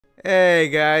Hey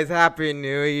guys, Happy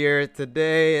New Year.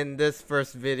 Today in this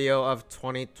first video of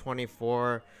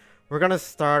 2024, we're gonna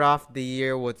start off the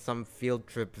year with some Field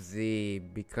Trip Z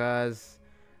because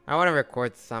I want to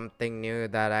record something new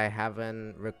that I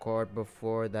haven't recorded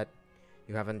before that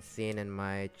you haven't seen in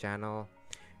my channel.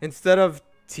 Instead of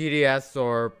TDS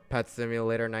or Pet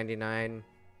Simulator 99,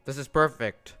 this is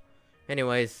perfect.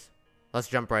 Anyways, let's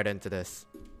jump right into this.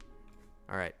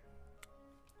 Alright.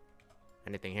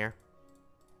 Anything here?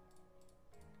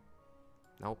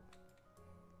 Nope.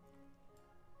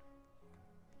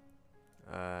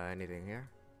 Anything here?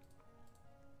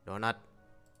 Donut.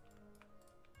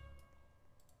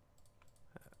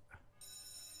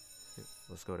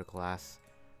 Let's go to class.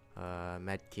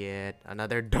 Medkit.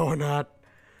 Another donut.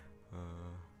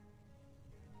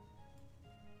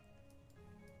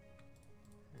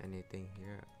 Anything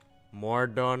here? More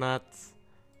donuts.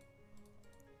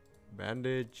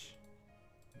 Bandage.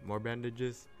 More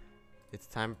bandages. It's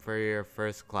time for your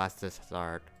first class to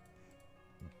start.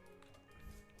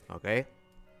 Okay.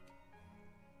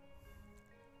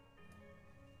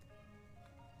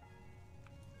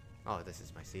 Oh, this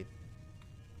is my seat.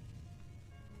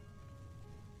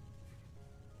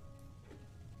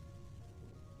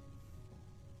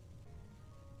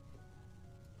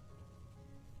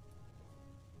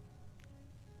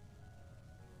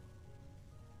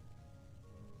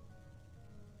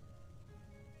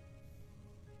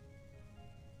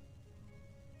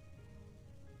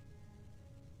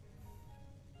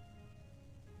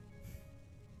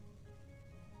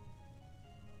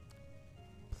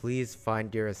 Please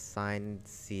find your assigned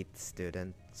seat,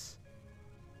 students.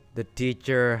 The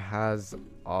teacher has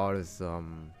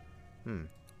autism.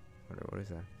 What is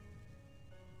that?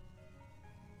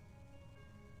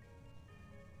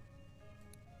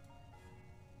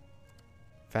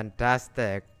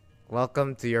 Fantastic.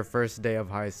 Welcome to your first day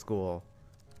of high school.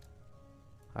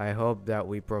 I hope that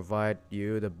we provide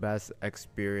you the best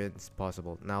experience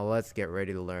possible. Now let's get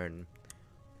ready to learn.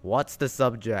 What's the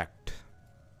subject?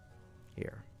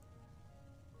 Here.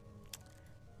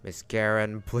 Miss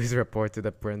Karen, please report to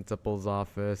the principal's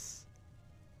office.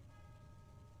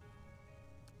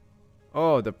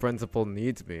 Oh, the principal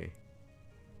needs me.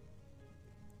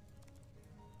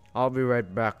 I'll be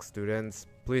right back, students.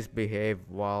 Please behave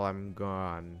while I'm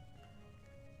gone.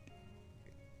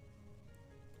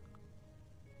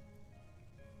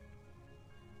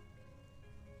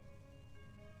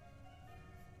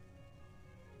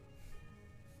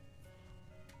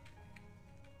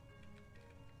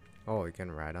 Oh, you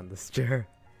can ride on this chair.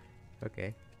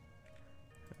 Okay.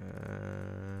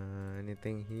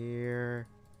 Anything here?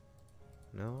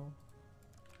 No?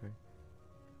 Okay.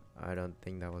 I don't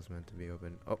think that was meant to be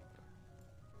open. Oh.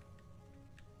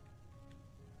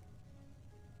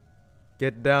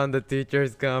 Get down, the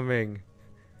teacher's coming.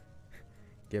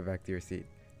 Get back to your seat.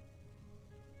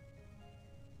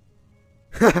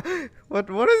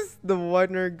 What is the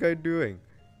white nerd guy doing?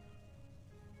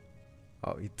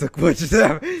 Oh, he took much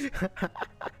damage.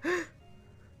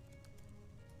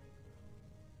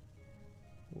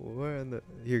 Where in the...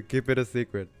 Here, keep it a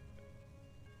secret.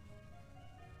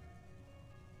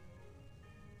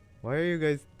 Why are you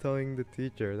guys telling the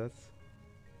teacher? That's...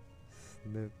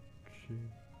 snitchy.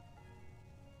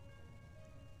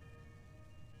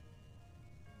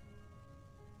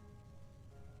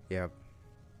 Yep.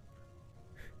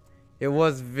 It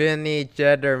was Vinny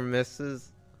Cheddar, Mrs.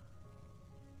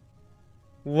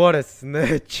 What a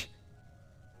snitch.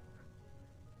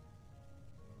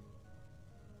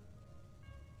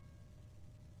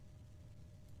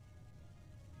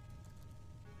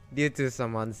 Due to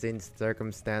some unseen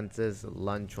circumstances,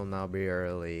 lunch will now be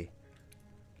early.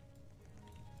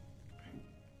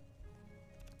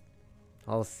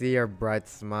 I'll see your bright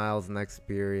smiles next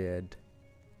period.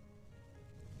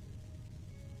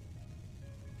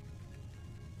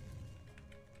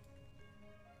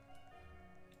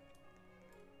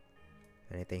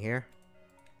 Anything here?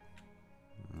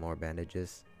 More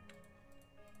bandages.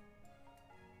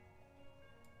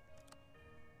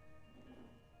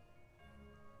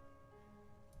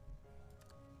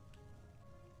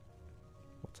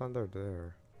 What's under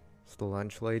there? It's the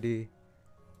lunch lady.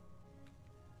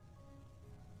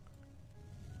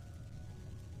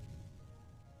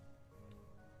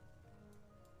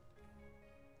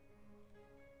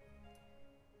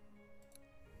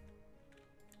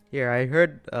 Here, I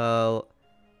heard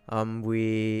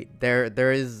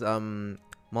there is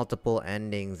multiple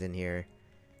endings in here.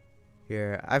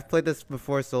 Here, I've played this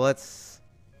before, so let's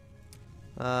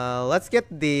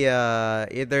get the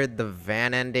either the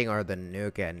van ending or the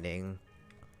nuke ending.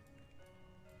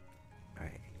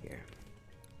 Alright, here.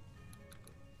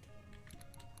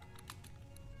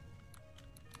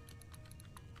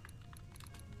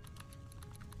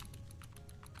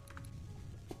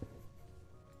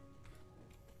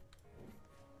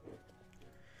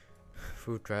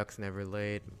 Food trucks never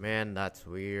late. Man, that's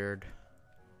weird.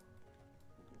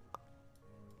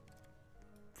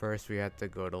 First we had to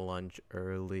go to lunch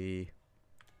early.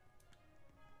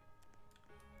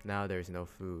 Now there's no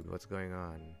food. What's going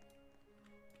on?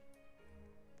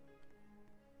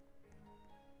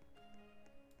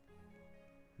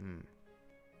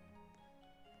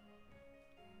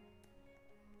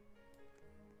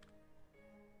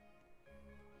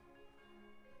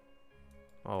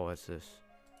 Oh, what's this?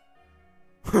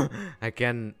 I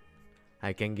can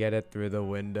get it through the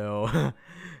window.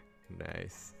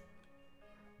 Nice.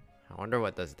 I wonder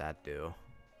what does that do.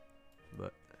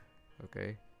 But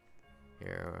okay.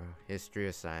 Here, history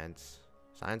of science.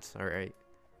 Science, all right.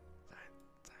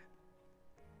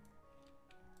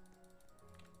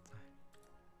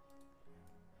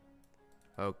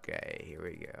 Okay, here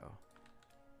we go.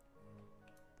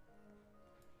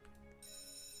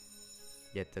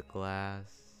 Get to class.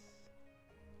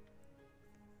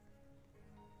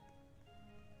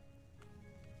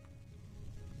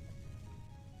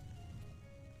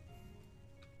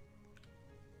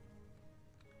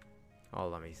 Oh,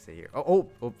 let me see here. Oh,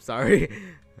 sorry.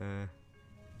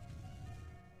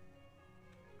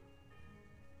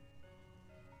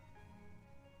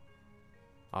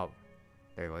 Oh,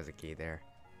 there was a key there.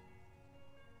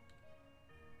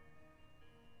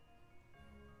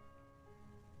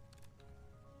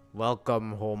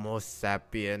 Welcome, Homo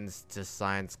sapiens, to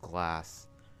science class.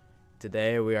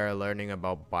 Today we are learning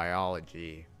about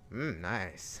biology.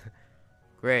 Nice.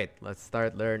 Great, let's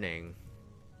start learning.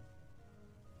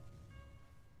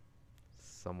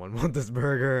 Someone want this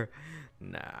burger?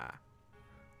 Nah.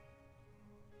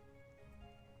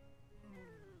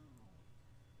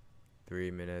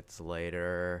 Three minutes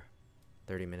later.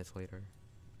 30 minutes later.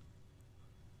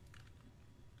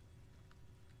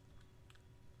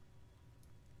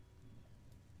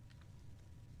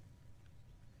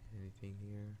 Anything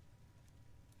here?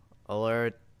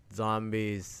 Alert,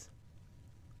 zombies.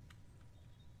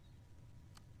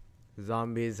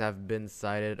 Zombies have been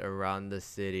sighted around the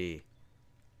city.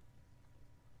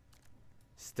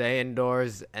 Stay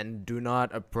indoors and do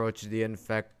not approach the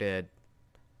infected.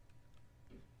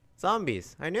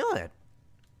 Zombies, I knew it.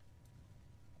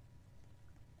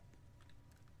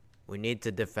 We need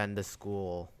to defend the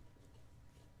school.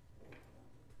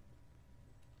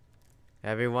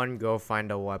 Everyone go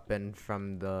find a weapon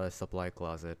from the supply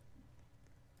closet.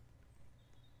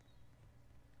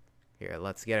 Here,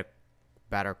 let's get a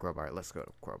better crowbar. Let's go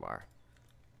to crowbar.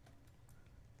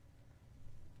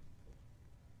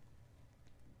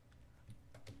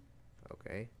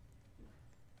 Okay.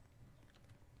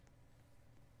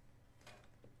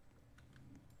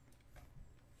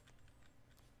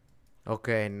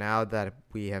 Okay, now that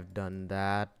we have done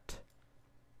that,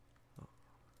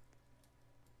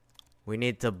 we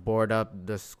need to board up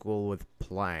the school with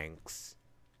planks.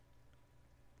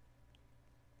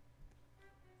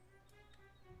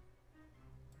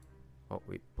 Oh,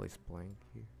 we place plank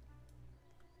here.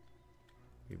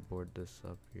 We board this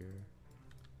up here.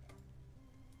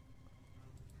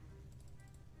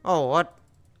 Oh, what?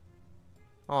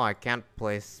 Oh, I can't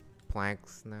place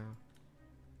planks now.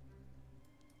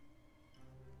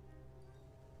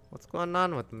 What's going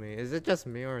on with me? Is it just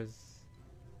me or is...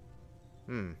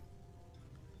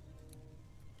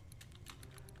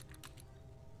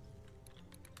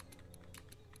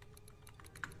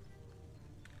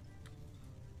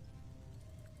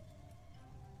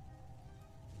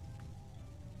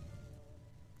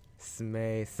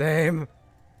 Same.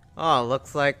 Oh,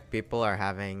 looks like people are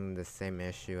having the same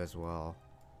issue as well.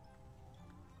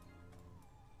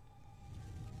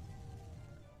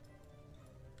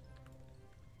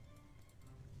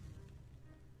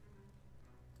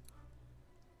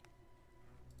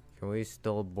 Can we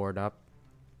still board up?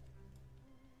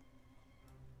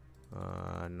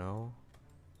 No.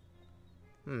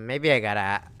 Maybe I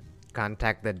gotta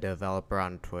contact the developer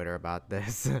on Twitter about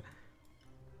this.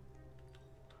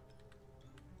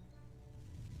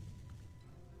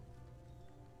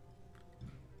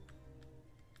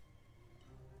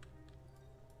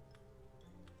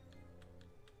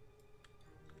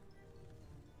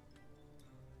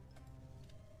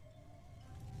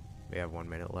 We have 1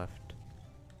 minute left.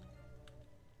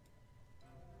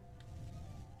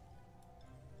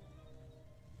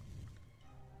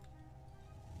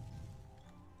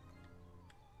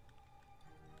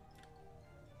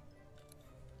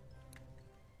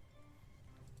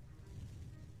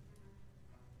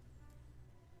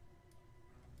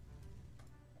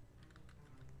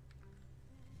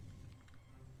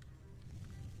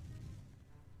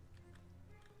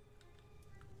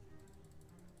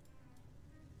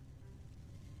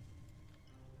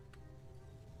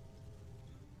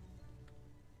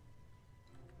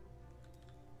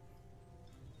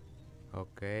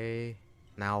 Okay.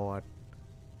 Now what?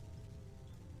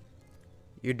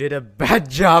 You did a bad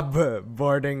job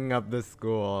boarding up the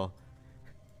school.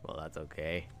 Well, that's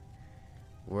okay.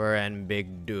 We're in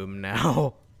big doom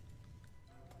now.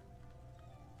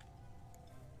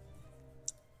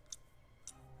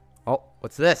 Oh,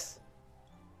 what's this?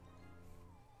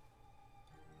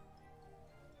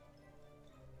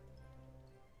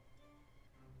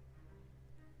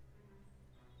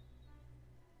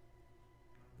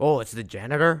 Oh, it's the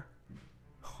janitor?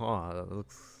 Oh, that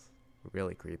looks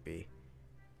really creepy.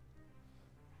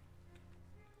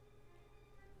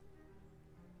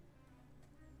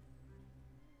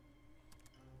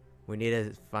 We need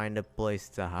to find a place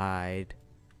to hide.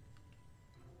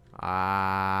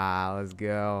 Ah, let's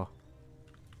go.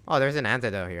 Oh, there's an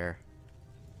antidote here.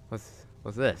 What's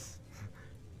this?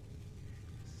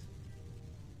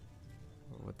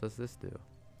 What does this do?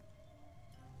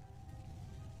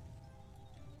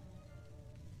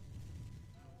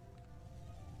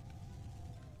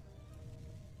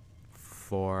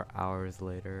 Four hours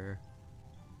later.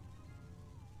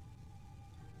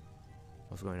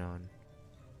 What's going on?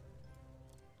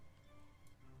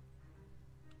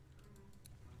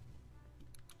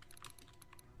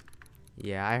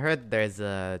 Yeah, I heard there's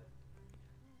a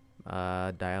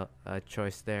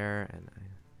choice there, and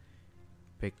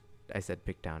I said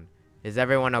pick down. Is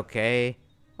everyone okay?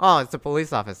 Oh, it's a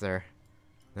police officer.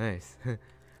 Nice.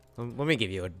 Let me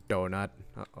give you a donut.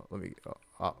 Let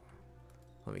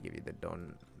me give you the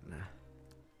donut.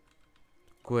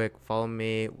 Quick, follow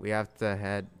me. We have to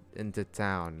head into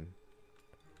town.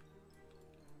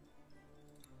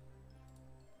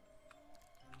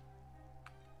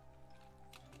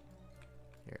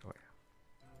 Here, wait.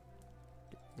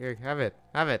 Here, have it.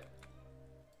 Have it.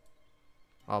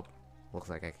 Oh, looks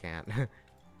like I can't.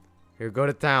 Here, go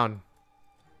to town.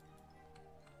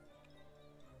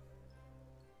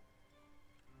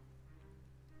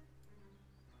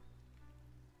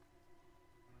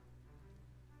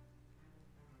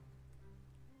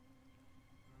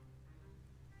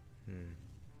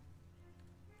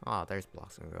 Oh, there's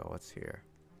blocks and go. What's here?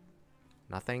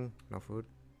 Nothing? No food?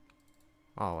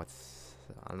 Oh, it's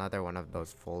another one of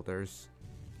those folders.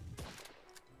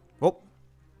 Oh!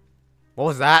 What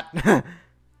was that? That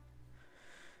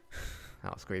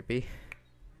was creepy.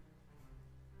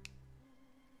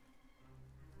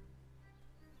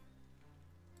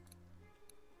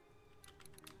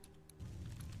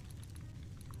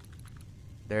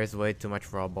 There's way too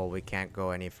much rubble. We can't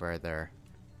go any further.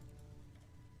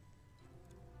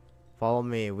 Follow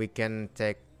me. We can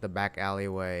take the back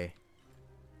alleyway.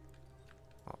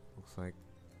 Oh, looks like...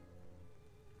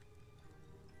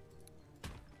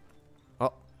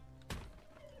 Oh!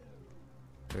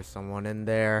 There's someone in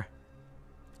there.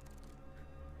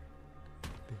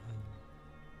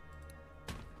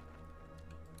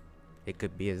 It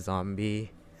could be a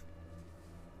zombie.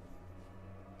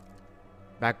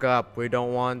 Back up. We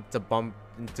don't want to bump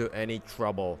into any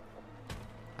trouble.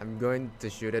 I'm going to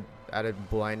shoot it at it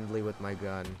blindly with my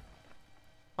gun.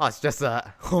 Oh, it's just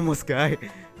a homeless guy.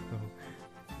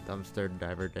 Dumpster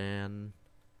diver Dan.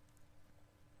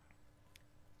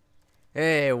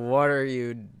 Hey, what are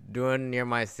you doing near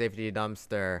my safety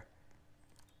dumpster?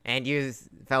 And you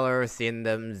fella seen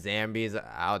them zombies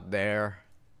out there?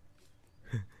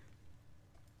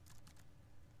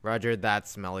 Roger that,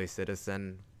 smelly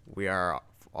citizen. We are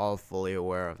all fully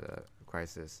aware of the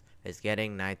crisis. It's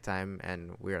getting nighttime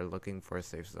and we are looking for a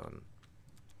safe zone.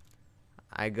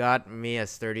 I got me a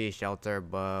sturdy shelter,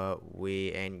 but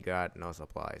we ain't got no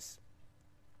supplies.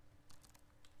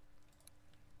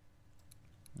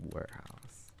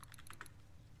 Warehouse.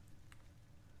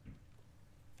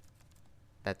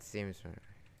 That seems right.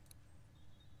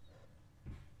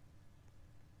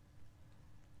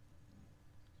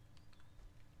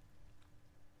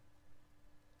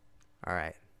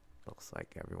 Alright. Looks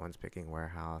like everyone's picking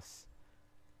warehouse.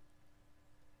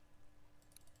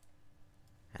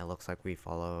 And it looks like we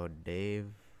followed Dave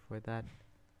for that.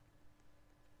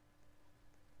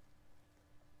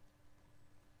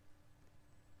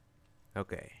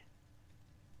 Okay.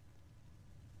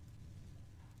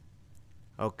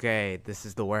 Okay, this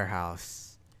is the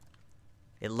warehouse.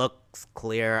 It looks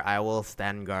clear. I will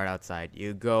stand guard outside.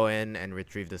 You go in and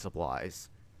retrieve the supplies.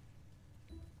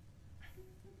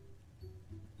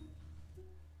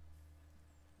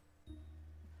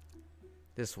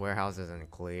 This warehouse isn't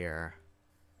clear.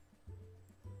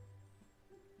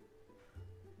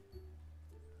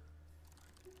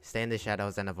 Stay in the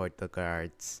shadows and avoid the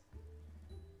guards.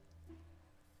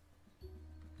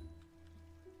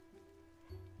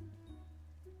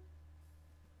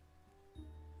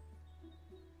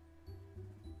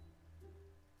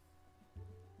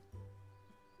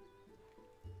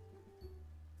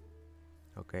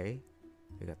 Okay.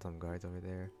 We got some guards over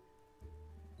there.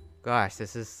 Gosh,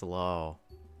 this is slow.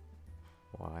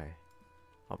 Why?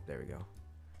 Oh, there we go.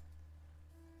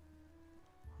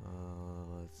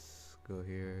 Let's go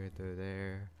here to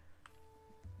there.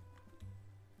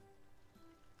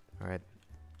 Alright.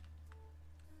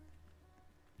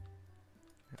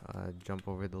 Jump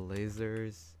over the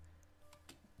lasers.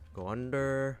 Go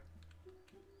under.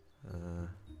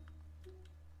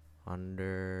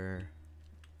 Under.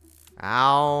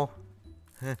 Ow!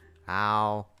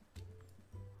 Ow.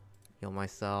 Heal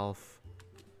myself.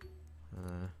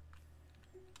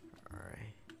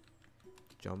 Alright.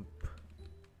 Jump.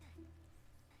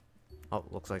 Oh,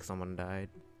 looks like someone died.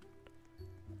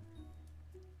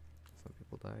 Some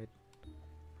people died.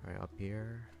 Alright, up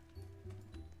here.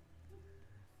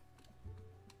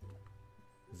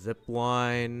 Zip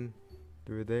line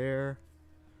through there.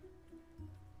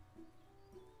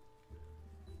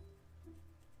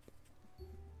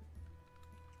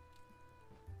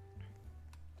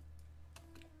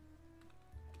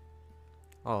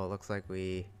 Oh, it looks like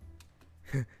we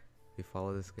we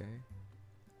follow this guy.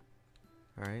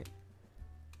 All right.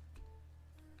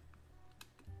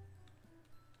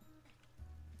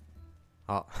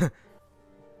 Oh.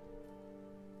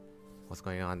 What's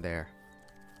going on there?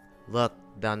 Look,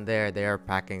 down there, they are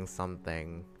packing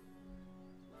something.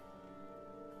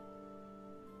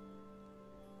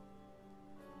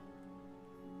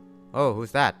 Oh,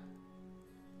 who's that?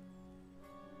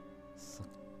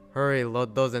 Hurry,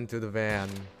 load those into the van.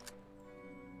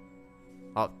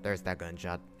 Oh, there's that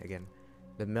gunshot again.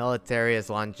 The military is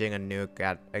launching a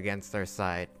nuke against our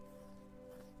site.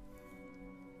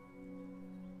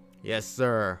 Yes,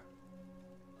 sir.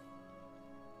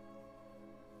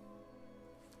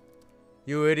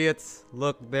 You idiots,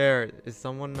 look there. Is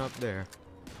someone up there?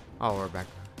 Oh, we're back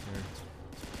here.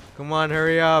 Come on,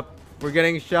 hurry up. We're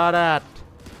getting shot at.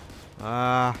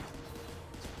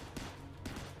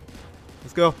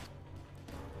 Let's go.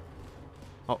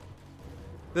 Oh,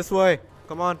 this way.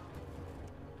 Come on.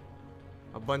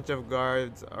 A bunch of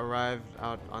guards arrived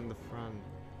out on the front.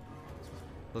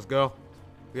 Let's go.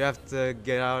 We have to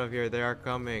get out of here. They are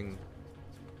coming.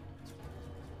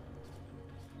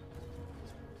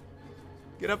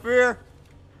 Get up here.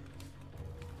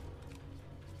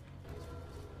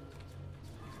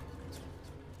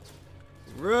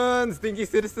 Run, stinky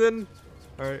citizen.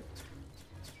 All right.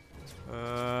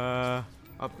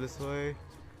 Up this way.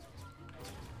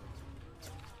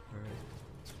 All right.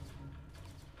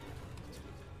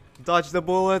 Dodge the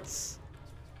bullets.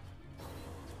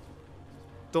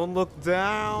 Don't look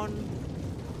down.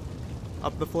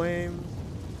 Up the flames.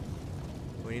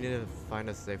 We need to find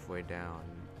a safe way down.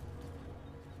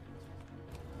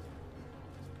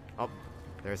 Oh,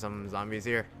 there's some zombies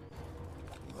here.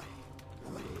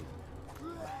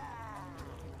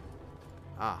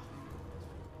 Ah.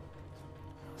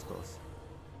 It's close.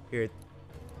 Here.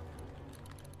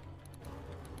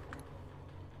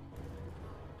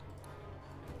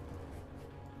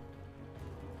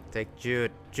 Take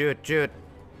Jude. Jude.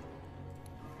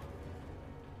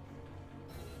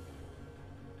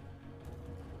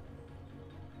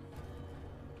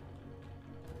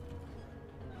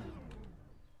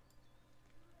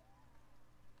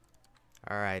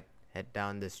 Alright, head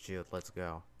down this chute. Let's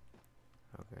go.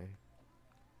 Okay.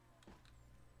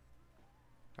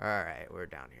 Alright, we're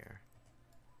down here.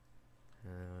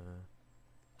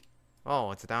 Oh,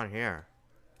 what's down here?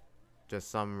 Just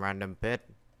some random pit?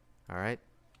 Alright.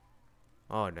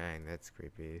 Oh, dang, that's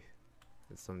creepy.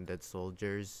 There's some dead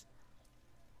soldiers.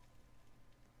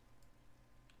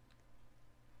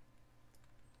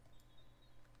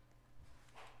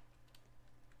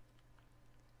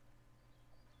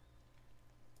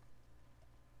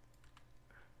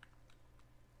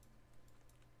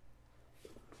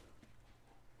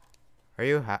 Are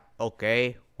you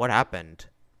okay? What happened?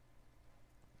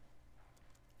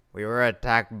 We were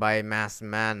attacked by masked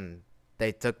men.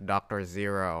 They took Dr.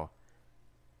 Zero.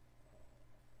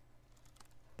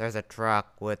 There's a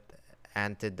truck with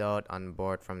antidote on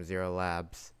board from Zero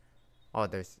Labs. Oh,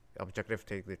 there's objective,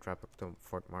 take the truck to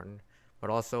Fort Martin.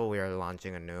 But also we are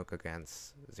launching a nuke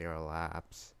against Zero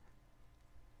Labs.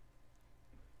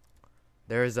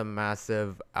 There is a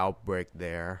massive outbreak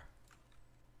there.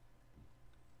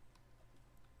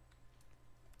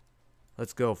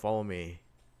 Let's go, follow me.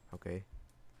 Okay.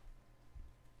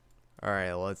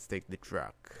 Alright, let's take the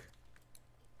truck.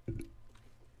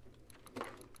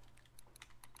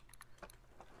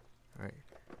 Alright.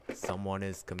 Someone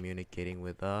is communicating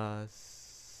with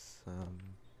us.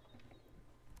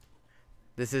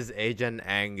 This is Agent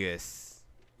Angus.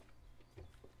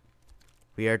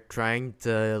 We are trying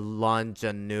to launch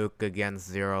a nuke against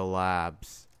Zero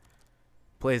Labs.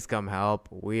 Please come help.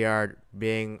 We are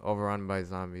being overrun by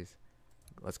zombies.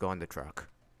 Let's go on the truck.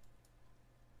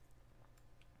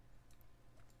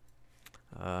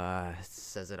 It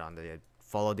says it on the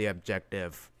follow the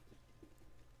objective.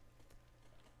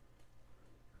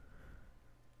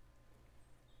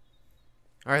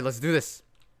 All right, let's do this.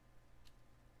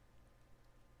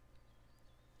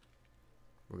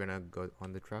 We're gonna go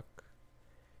on the truck.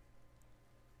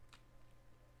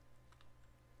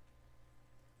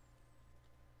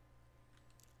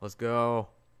 Let's go.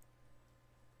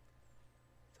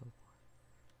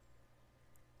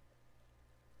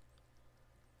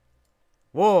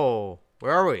 Whoa,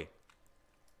 where are we?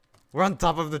 We're on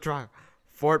top of the truck.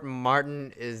 Fort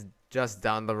Martin is just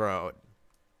down the road.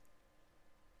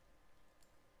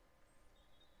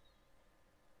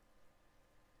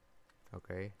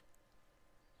 Okay.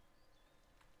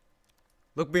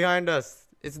 Look behind us.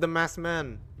 It's the masked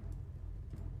man.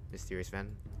 Mysterious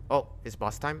man. Oh, it's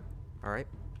boss time. All right.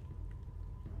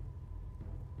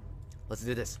 Let's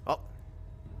do this. Oh.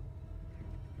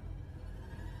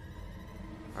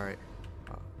 All right.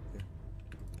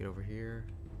 Get over here.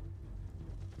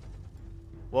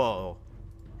 Whoa.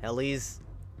 Hellies.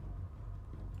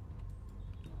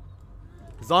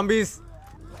 Zombies.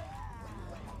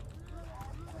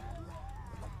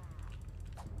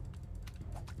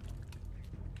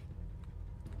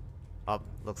 Oh,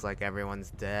 looks like everyone's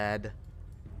dead.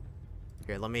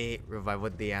 Here, let me revive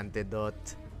with the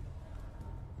antidote.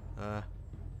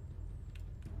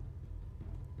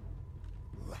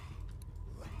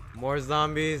 More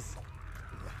zombies.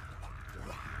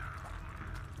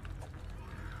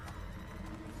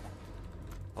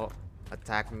 Oh,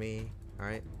 attack me.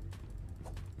 Alright.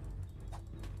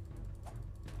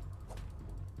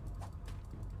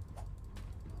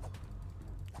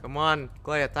 Come on,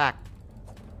 Clay, attack.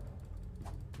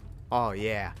 Oh,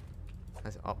 yeah.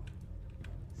 That's, oh.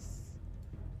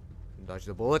 Dodge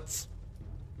the bullets.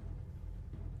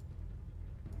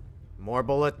 More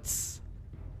bullets.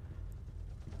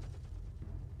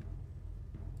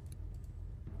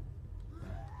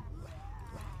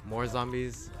 More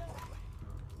zombies.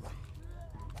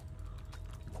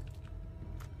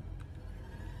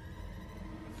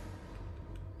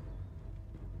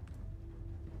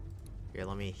 Here,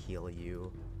 let me heal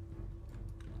you.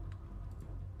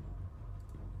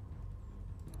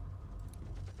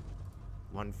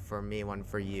 One for me, one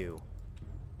for you.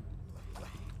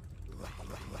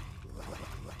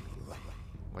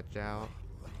 Watch out.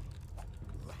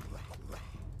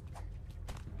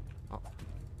 Oh.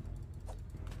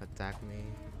 Attack me.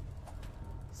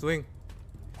 Swing.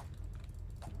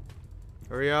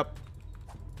 Hurry up.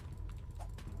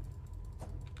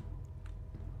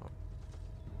 Oh.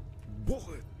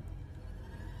 Bullet.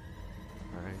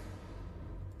 Alright.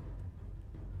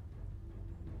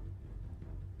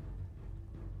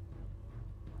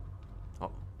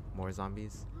 Oh, more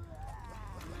zombies.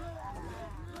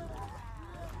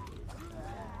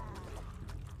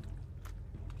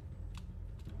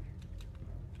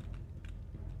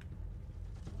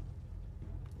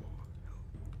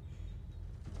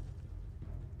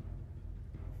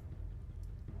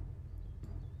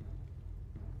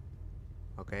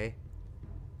 Okay.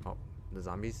 Oh, the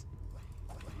zombies.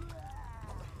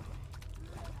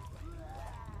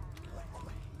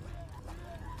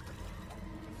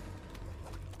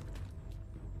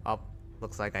 Oh,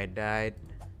 looks like I died.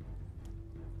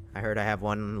 I heard I have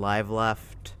one live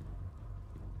left.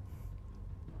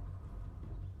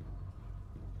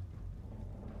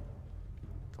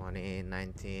 $20,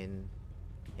 $19,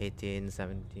 $18, $17,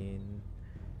 $16,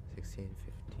 $15,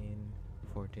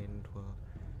 $14, $12.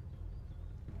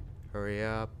 Hurry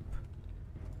up.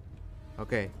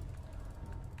 Okay.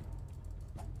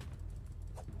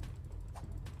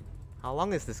 How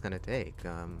long is this gonna take?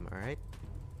 Alright.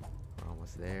 We're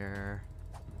almost there.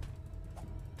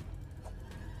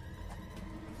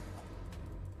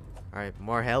 Alright,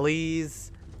 more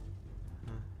helis.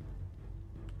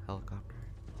 Helicopter.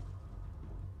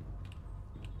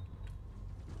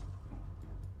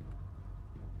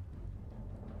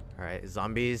 Alright,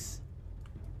 zombies.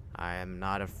 I am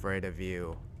not afraid of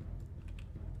you.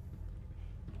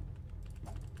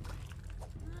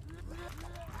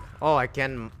 Oh, I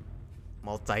can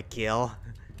multi-kill.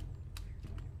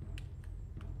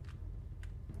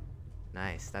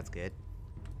 Nice, that's good.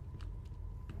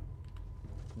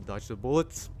 Dodge the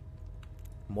bullets.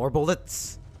 More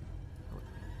bullets.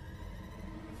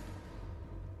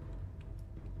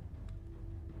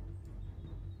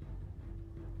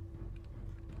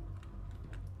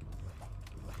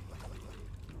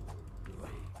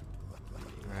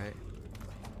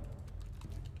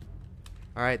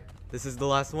 Alright, this is the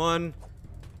last one.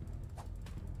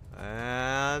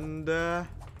 And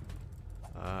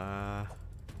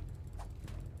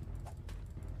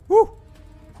woo!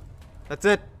 That's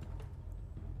it.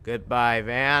 Goodbye,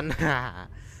 van.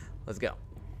 Let's go.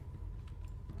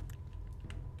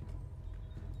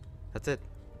 That's it.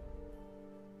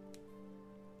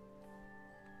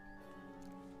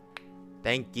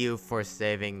 Thank you for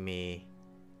saving me.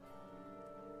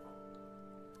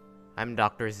 I'm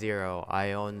Dr. Zero.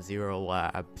 I own Zero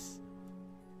Labs.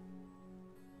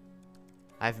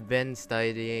 I've been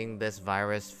studying this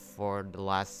virus for the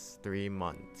last 3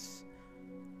 months.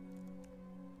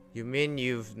 You mean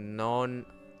you've known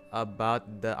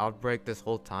about the outbreak this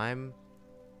whole time?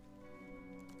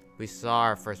 We saw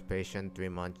our first patient 3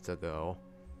 months ago.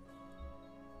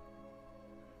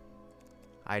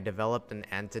 I developed an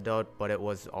antidote, but it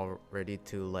was already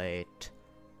too late.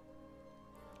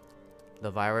 The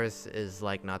virus is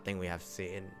like nothing we have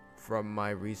seen. From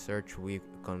my research, we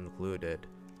concluded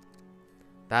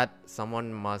that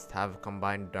someone must have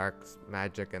combined dark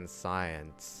magic and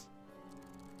science.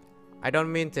 I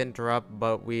don't mean to interrupt,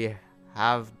 but we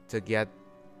have to get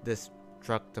this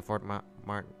truck to Fort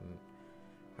Martin.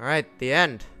 Alright, the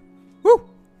end. Woo!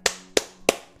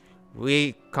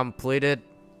 We completed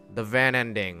the van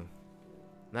ending.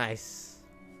 Nice.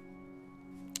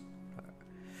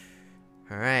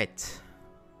 Alright.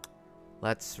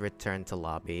 Let's return to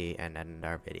lobby and end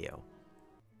our video.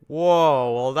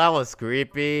 Whoa, well that was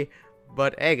creepy.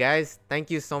 But hey guys,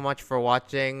 thank you so much for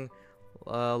watching.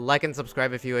 Like and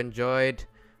subscribe if you enjoyed.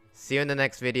 See you in the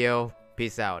next video.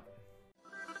 Peace out.